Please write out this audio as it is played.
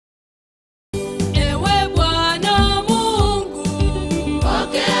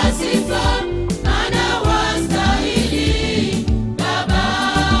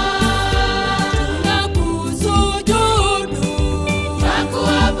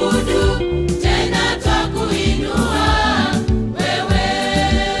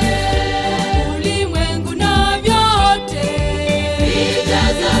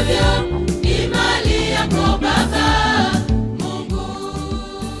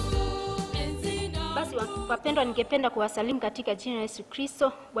Wapendwa, ningependa kuwasalimu katika jina la Yesu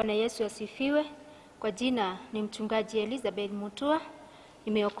Kristo. Bwana Yesu asifiwe. Kwa jina ni Mchungaji Elizabeth Mutua.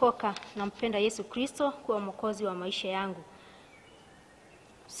 Nimeokoka na mpenda Yesu Kristo kuwa mwokozi wa maisha yangu.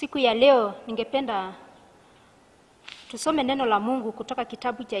 Siku ya leo ningependa tusome neno la Mungu kutoka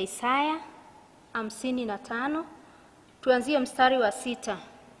kitabu cha Isaya 55. Tuanzie mstari wa 6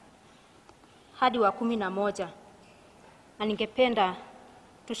 hadi wa 11. Na ningependa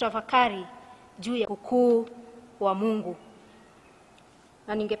tutafakari juu ya ukuu wa Mungu.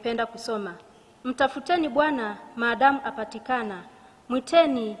 Na ningependa kusoma: Mtafuteni Bwana maadamu apatikana,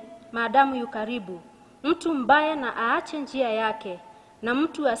 mwiteni maadamu yu karibu. Mtu mbaya na aache njia yake, na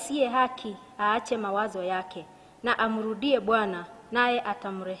mtu asiye haki aache mawazo yake, na amrudie Bwana, naye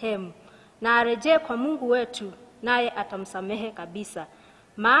atamrehemu, na arejee kwa Mungu wetu, naye atamsamehe kabisa.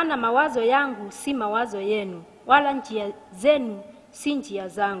 Maana mawazo yangu si mawazo yenu, wala njia zenu si njia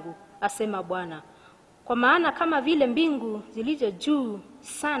zangu, asema Bwana. Kwa maana kama vile mbingu zilizo juu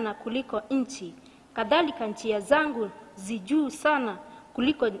sana kuliko nchi, kadhalika njia zangu zijuu sana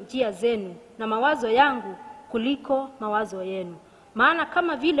kuliko njia zenu, na mawazo yangu kuliko mawazo yenu. Maana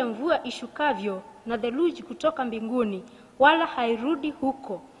kama vile mvua ishukavyo na theluji kutoka mbinguni, wala hairudi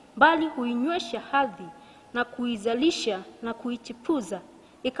huko, bali huinywesha ardhi na kuizalisha na kuichipuza,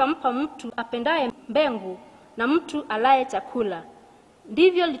 ikampa mtu apendaye mbegu na mtu alaye chakula,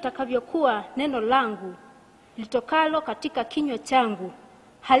 ndivyo litakavyokuwa neno langu litokalo katika kinywa changu.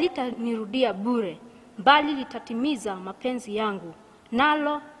 Halitanirudia bure, bali litatimiza mapenzi yangu,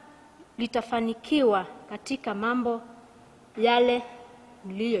 nalo litafanikiwa katika mambo yale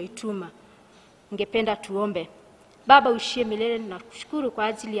niliyoituma. Ningependa tuombe. Baba uishie milele, nakushukuru kwa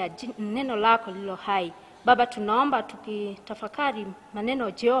ajili ya neno lako lilo hai. Baba, tunaomba tukitafakari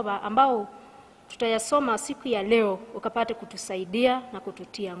maneno Jehova ambao tutayasoma siku ya leo, ukapate kutusaidia na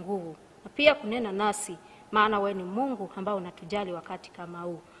kututia nguvu, na pia kunena nasi, maana wewe ni Mungu ambao unatujali wakati kama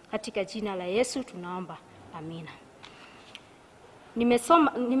huu. Katika jina la Yesu tunaomba, amina.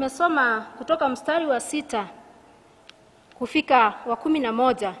 Nimesoma kutoka mstari wa 6 kufika wa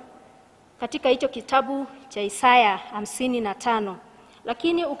 11 katika hicho kitabu cha Isaya 55.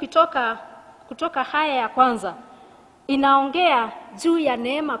 Lakini kutoka haya ya kwanza inaongea juu ya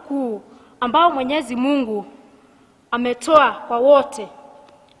neema kuu ambao Mwenyezi Mungu ametoa kwa wote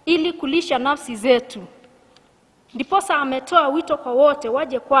ili kulisha nafsi zetu. Ndiposa ametoa wito kwa wote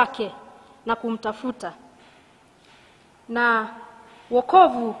waje kwake na kumtafuta. Na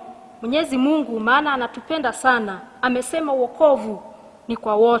wokovu, Mwenyezi Mungu maana anatupenda sana, amesema wokovu ni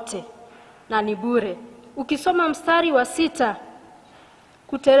kwa wote na ni bure. Ukisoma mstari wa 6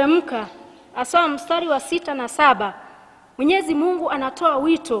 kuteremka, asoma mstari wa 6 na 7, Mwenyezi Mungu anatoa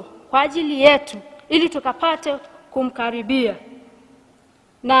wito kwa ajili yetu ili tukapate kumkaribia,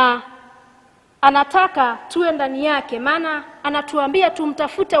 na anataka tuwe ndani yake. Maana anatuambia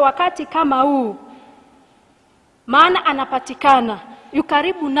tumtafute wakati kama huu, maana anapatikana, yu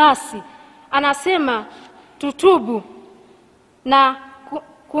karibu nasi. Anasema tutubu, na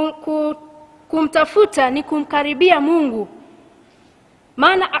kumtafuta ni kumkaribia Mungu.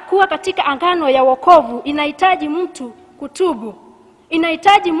 Maana kuwa katika angano ya wokovu inahitaji mtu kutubu,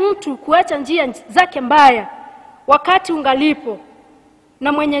 inahitaji mtu kuacha njia zake mbaya wakati ungalipo,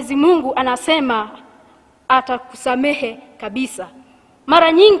 na Mwenyezi Mungu anasema atakusamehe kabisa.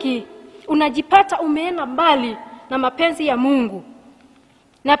 Mara nyingi unajipata umeenda mbali na mapenzi ya Mungu,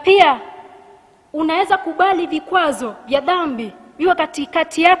 na pia unaweza kubali vikwazo vya dhambi viwe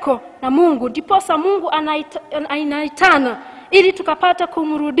katikati yako na Mungu. Ndiposa Mungu anaitana ili tukapata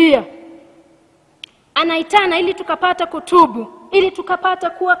kumrudia, anaitana ili tukapata kutubu, ili tukapata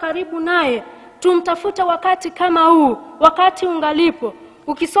kuwa karibu naye. Tumtafuta wakati kama huu, wakati ungalipo.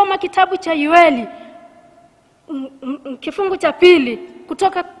 Ukisoma kitabu cha Yoeli kifungu cha 2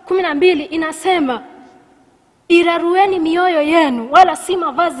 kutoka 12 inasema, irarueni mioyo yenu wala si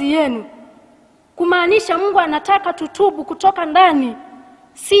mavazi yenu. Kumaanisha Mungu anataka tutubu kutoka ndani,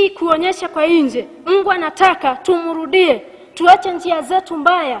 si kuonyesha kwa nje. Mungu anataka tumrudie, tuache njia zetu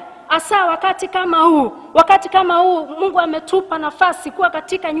mbaya. Asa wakati kama huu Mungu ametupa nafasi kuwa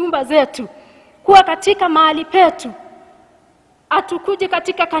katika nyumba zetu, kuwa katika mahali petu. Atukuje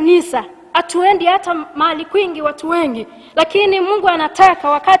katika kanisa, atuendi hata mahali kwingi watu wengi, lakini Mungu anataka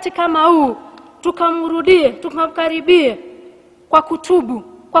wakati kama huu tukamrudie, tukamkaribie kwa kutubu,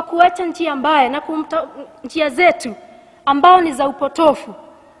 kwa kuacha njia mbaya na njia zetu ambao ni za upotofu,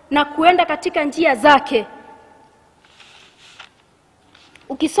 na kuenda katika njia zake.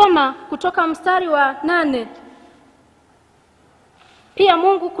 Ukisoma kutoka mstari wa 8, pia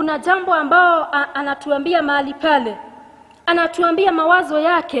Mungu kuna jambo ambao anatuambia mahali pale. Anatuambia mawazo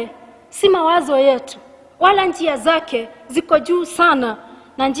yake si mawazo yetu, wala njia zake ziko juu sana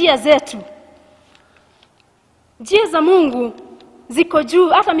na njia zetu. Njia za Mungu ziko juu,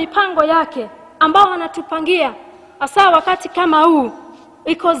 hata mipango yake ambao anatupangia hasa wakati kama huu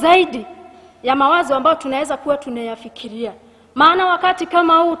iko zaidi ya mawazo ambayo tunaweza kuwa tunayafikiria. Maana wakati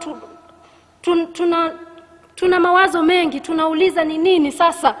kama huu tuna mawazo mengi, tunauliza ni nini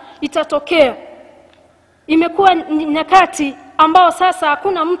sasa itatokea. Imekuwa nyakati ambao sasa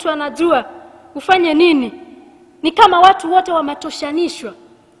hakuna mtu anajua ufanye nini. Ni kama watu wote wametoshanishwa,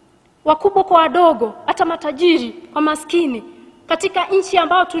 wakubwa kwa wadogo, hata matajiri kwa maskini. Katika nchi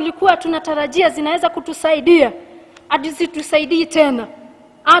ambao tulikuwa tunatarajia zinaweza kutusaidia, hazitusaidii tena.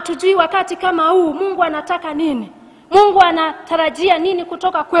 Hatujui wakati kama huu Mungu anataka nini, Mungu anatarajia nini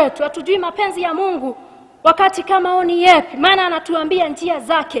kutoka kwetu. Hatujui mapenzi ya Mungu wakati kama huu ni yapi, maana anatuambia njia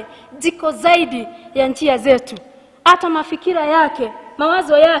zake ziko zaidi ya njia zetu. Hata mafikira yake,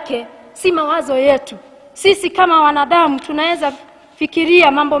 mawazo yake si mawazo yetu. Sisi kama wanadamu tunaweza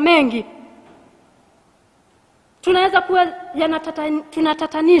fikiria mambo mengi, tunaweza kuwa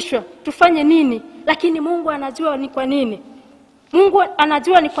tunatatanishwa tufanye nini, lakini Mungu anajua ni kwa nini. Mungu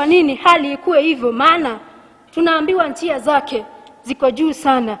anajua ni kwa nini hali ikuwe hivyo, maana tunaambiwa njia zake ziko juu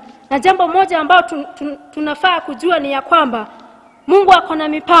sana. Na jambo moja ambalo tunafaa kujua ni ya kwamba Mungu ako na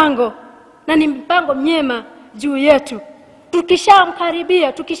mipango, na ni mipango myema juu yetu.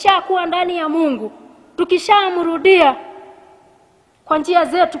 Tukishamkaribia, tukishakuwa ndani ya Mungu, tukishamrudia kwa njia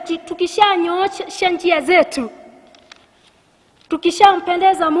zetu, tukishanyoosha njia zetu,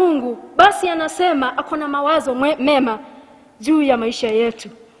 tukishampendeza Mungu, basi anasema ako na mawazo mema juu ya maisha yetu.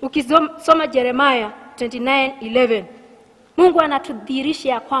 Ukisoma Yeremia 29:11, Mungu anatudhihirisha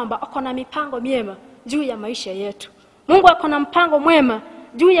ya kwamba ako na mipango myema juu ya maisha yetu. Mungu ako na mpango mwema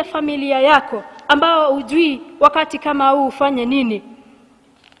juu ya familia yako ambao hujui wakati kama huu ufanye nini.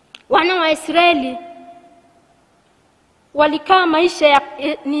 Wana wa Israeli walikaa maisha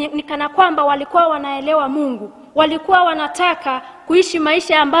ni kana kwamba walikuwa wanaelewa Mungu. Walikuwa wanataka kuishi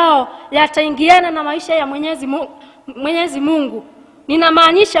maisha ambao yataingiana na maisha ya Mwenyezi Mungu.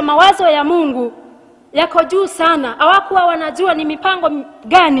 Ninamaanisha mawazo ya Mungu yako juu sana. Hawakuwa wanajua ni mipango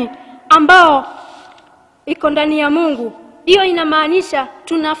gani ambao iko ndani ya Mungu. Hiyo inamaanisha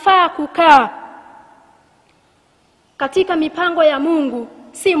tunafaa kukaa katika mipango ya Mungu,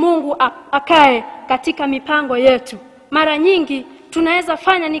 si Mungu akae katika mipango yetu. Mara nyingi tunaweza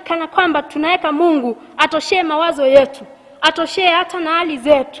fanya ni kana kwamba tunaweka Mungu atoshee mawazo yetu, atoshee hata na hali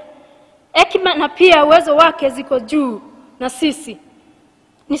zetu. Hekima na pia uwezo wake ziko juu na sisi.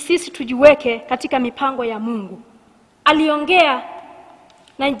 Ni sisi tujiweke katika mipango ya Mungu. Aliongea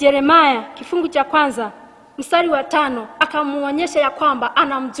na Yeremia kifungu cha 1 mstari wa 5, akamuonyesha ya kwamba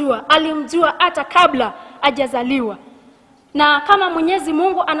anamjua. Alimjua hata kabla hajazaliwa. Na kama Mwenyezi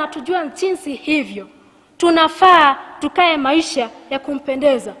Mungu anatujua jinsi hivyo, tunafaa tukae maisha ya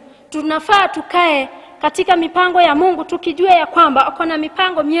kumpendeza. Tunafaa tukae katika mipango ya Mungu tukijua ya kwamba ako na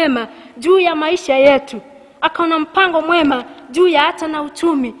mipango myema juu ya maisha yetu. Ako na mpango mwema juu ya hata na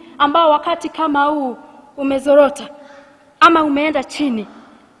uchumi ambao wakati kama huu umezorota ama umeenda chini.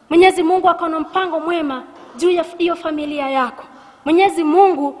 Mwenyezi Mungu ako na mpango mwema juu ya hiyo familia yako. Mwenyezi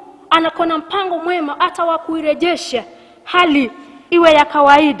Mungu ako na mpango mwema hata wa kuirejesha hali iwe ya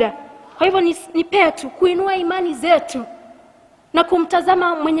kawaida. Kwa hivyo ni petu kuinua imani zetu na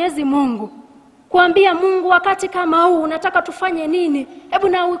kumtazama Mwenyezi Mungu. Kuambia Mungu wakati kama huu unataka tufanye nini? Hebu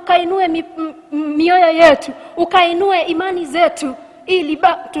na ukainue mioyo yetu, ukainue imani zetu ili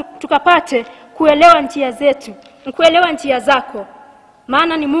tukapate kuelewa njia zetu, kuelewa njia zako.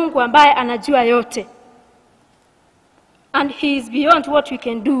 Maana ni Mungu ambaye anajua yote. And he is beyond what we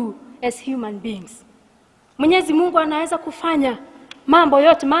can do as human beings. Mwenyezi Mungu anaweza kufanya mambo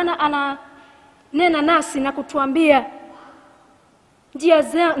yote, maana ananena nasi na kutuambia njia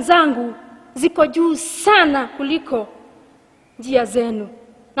zangu ziko juu sana kuliko njia zenu,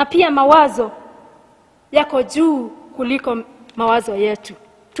 na pia mawazo yako juu kuliko mawazo yetu.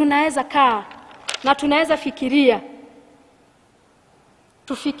 Tunaweza kaa na tunaweza fikiria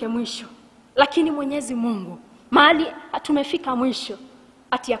tufike mwisho, lakini Mwenyezi Mungu mahali tumefika mwisho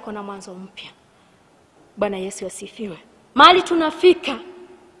ati yako na mwanzo mpya. Bwana Yesu asifiwe. Mahali tunafika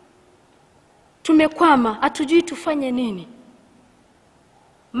tumekwama, hatujui tufanye nini.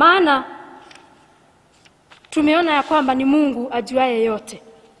 Maana tumeona ya kwamba ni Mungu ajuaye yote.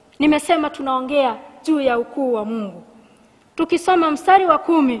 Nimesema tunaongea juu ya ukuu wa Mungu. Tukisoma mstari wa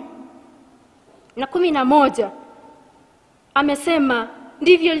 10 na 11, amesema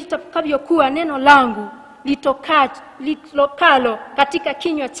ndivyo litakavyokuwa neno langu litokalo katika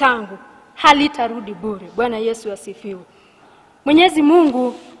kinywa changu, halitarudi bure. Bwana Yesu asifiwe. Mwenyezi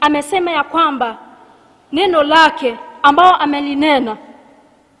Mungu amesema ya kwamba neno lake ambao amelinena,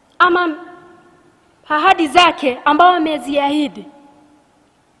 ama ahadi zake ambao ameziahidi,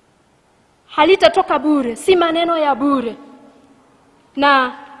 halitatoka bure, si maneno ya bure.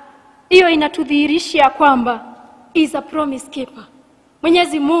 Na hiyo inatudhihirisha kwamba is a promise keeper.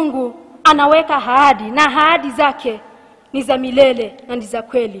 Mwenyezi Mungu anaweka ahadi, na ahadi zake ni za milele na ni za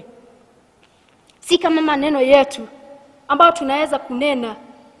kweli. Si kama maneno yetu ambao tunaweza kunena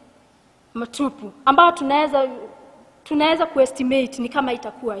matupu, ambao tunaweza kuestimate ni kama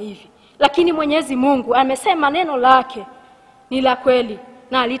itakuwa hivi. Lakini Mwenyezi Mungu amesema neno lake ni la kweli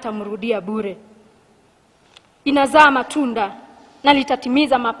na litamrudia bure. Inazaa matunda na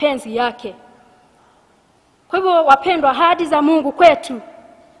litatimiza mapenzi yake. Kwa hivyo wapendwa, ahadi za Mungu kwetu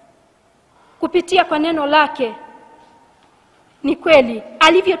kupitia kwa neno lake ni kweli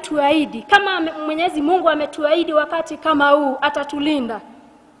alivyotuahidi. Kama Mwenyezi Mungu ametuahidi wakati kama huu atatulinda,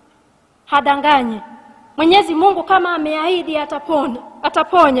 hadanganyi. Mwenyezi Mungu kama ameahidi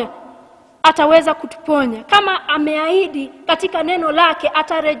ataponya, ataweza kutuponya. Kama ameahidi katika neno lake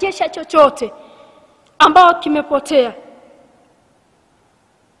atarejesha chochote ambao kimepotea.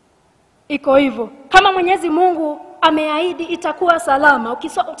 Iko hivyo. Kama Mwenyezi Mungu ameahidi itakuwa salama.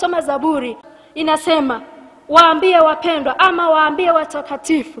 Ukisoma Zaburi inasema, waambie wapendwa ama waambie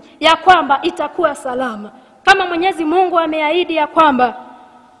watakatifu ya kwamba itakuwa salama. Kama Mwenyezi Mungu ameahidi ya kwamba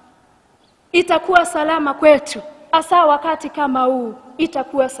itakuwa salama kwetu, hasa wakati kama huu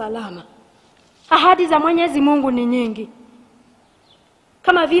itakuwa salama. Ahadi za Mwenyezi Mungu ni nyingi.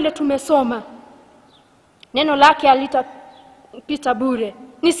 Kama vile tumesoma, neno lake halitapita bure.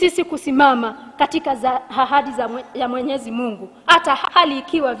 Ni sisi kusimama katika ahadi ya Mwenyezi Mungu, hata hali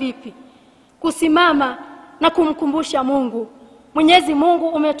ikiwa vipi. Kusimama na kumkumbusha Mungu, Mwenyezi Mungu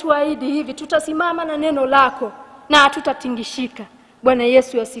umetuahidi hivi, tutasimama na neno lako na hatutatingishika. Bwana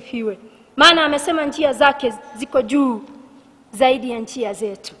Yesu asifiwe. Maana amesema njia zake ziko juu zaidi ya njia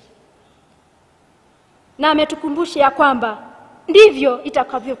zetu. Na ametukumbusha ya kwamba ndivyo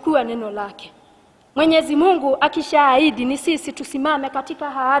itakavyokuwa neno lake. Mwenyezi Mungu akishaahidi ni sisi tusimame katika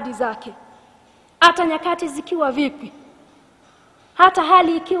ahadi zake. Hata nyakati zikiwa vipi, hata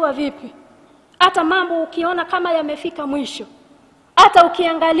hali ikiwa vipi, hata mambo ukiona kama yamefika mwisho, hata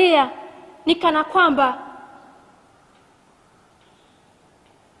ukiangalia ni kana kwamba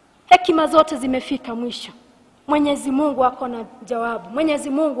hekima zote zimefika mwisho, Mwenyezi Mungu ako na jawabu. Mwenyezi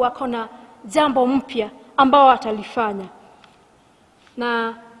Mungu ako na jambo mpya ambao atalifanya.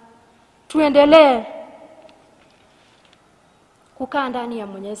 Na tuendelee kukaa ndani ya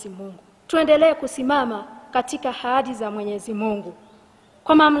Mwenyezi Mungu. Tuendelee kusimama katika ahadi za Mwenyezi Mungu.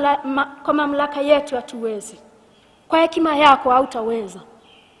 Kwa mamlaka yetu hatuwezi. Kwa hekima yako hautaweza.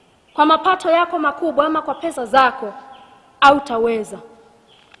 Kwa mapato yako makubwa ama kwa pesa zako hautaweza.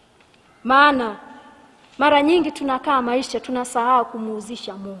 Maana mara nyingi tunakaa maisha tunasahau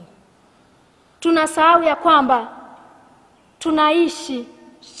kumuuzisha Mungu. Tunasahau ya kwamba tunaishi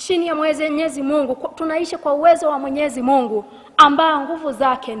chini ya Mwenyezi Mungu, tunaishi kwa uwezo wa Mwenyezi Mungu ambao nguvu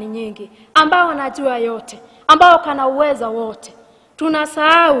zake ni nyingi, ambao anajua yote, ambao kana uweza wote.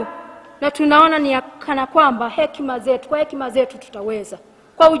 Tunasahau na tunaona ni kana kwamba kwa hekima zetu tutaweza.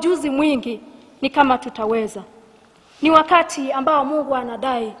 Kwa ujuzi mwingi ni kama tutaweza. Ni wakati ambao Mungu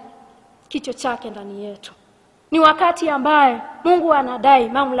anadai kichwa chake ndani yetu. Ni wakati ambaye Mungu anadai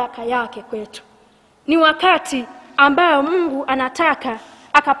mamlaka yake kwetu. Ni wakati ambao Mungu anataka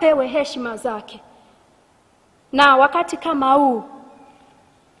akapewe heshima zake. Na wakati kama huu,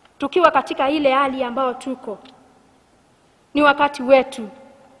 tukiwa katika ile hali ambayo tuko, ni wakati wetu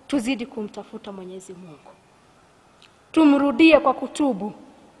tuzidi kumtafuta Mwenyezi Mungu. Tumrudie kwa kutubu.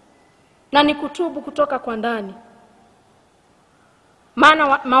 Na ni kutubu kutoka kwa ndani.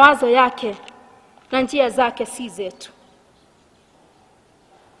 Maana mawazo yake na njia zake si zetu,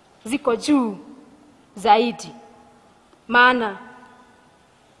 ziko juu zaidi. Maana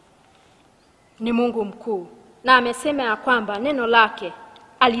ni Mungu mkuu, na amesema ya kwamba neno lake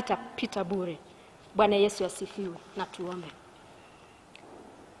halitapita bure. Bwana Yesu asifiwe. Na tuombe.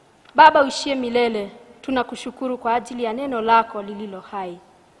 Baba uishie milele, tunakushukuru kwa ajili ya neno lako lililo hai.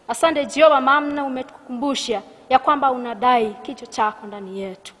 Asante Jehova, maana umetukumbusha ya kwamba unadai kichwa chako ndani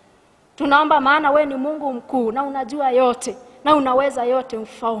yetu. Tunaomba maana wewe ni Mungu mkuu na unajua yote na unaweza yote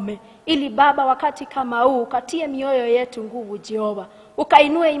mfalme. Ili Baba wakati kama huu ukatie mioyo yetu nguvu Jehova.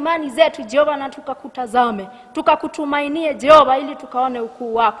 Ukainue imani zetu Jehova na tukakutazame. Tukakutumainie Jehova ili tukaone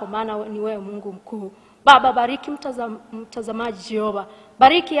ukuu wako, maana ni wewe Mungu mkuu. Baba bariki mtazamaji Jehova.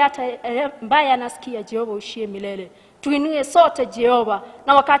 Bariki hata ambaye anasikia Jehova uishie milele. Tuinue sote Jehova,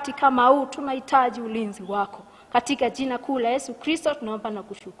 na wakati kama huu tunahitaji ulinzi wako. Katika jina kuu la Yesu Kristo tunaomba na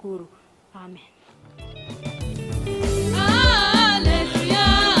kushukuru. Amen.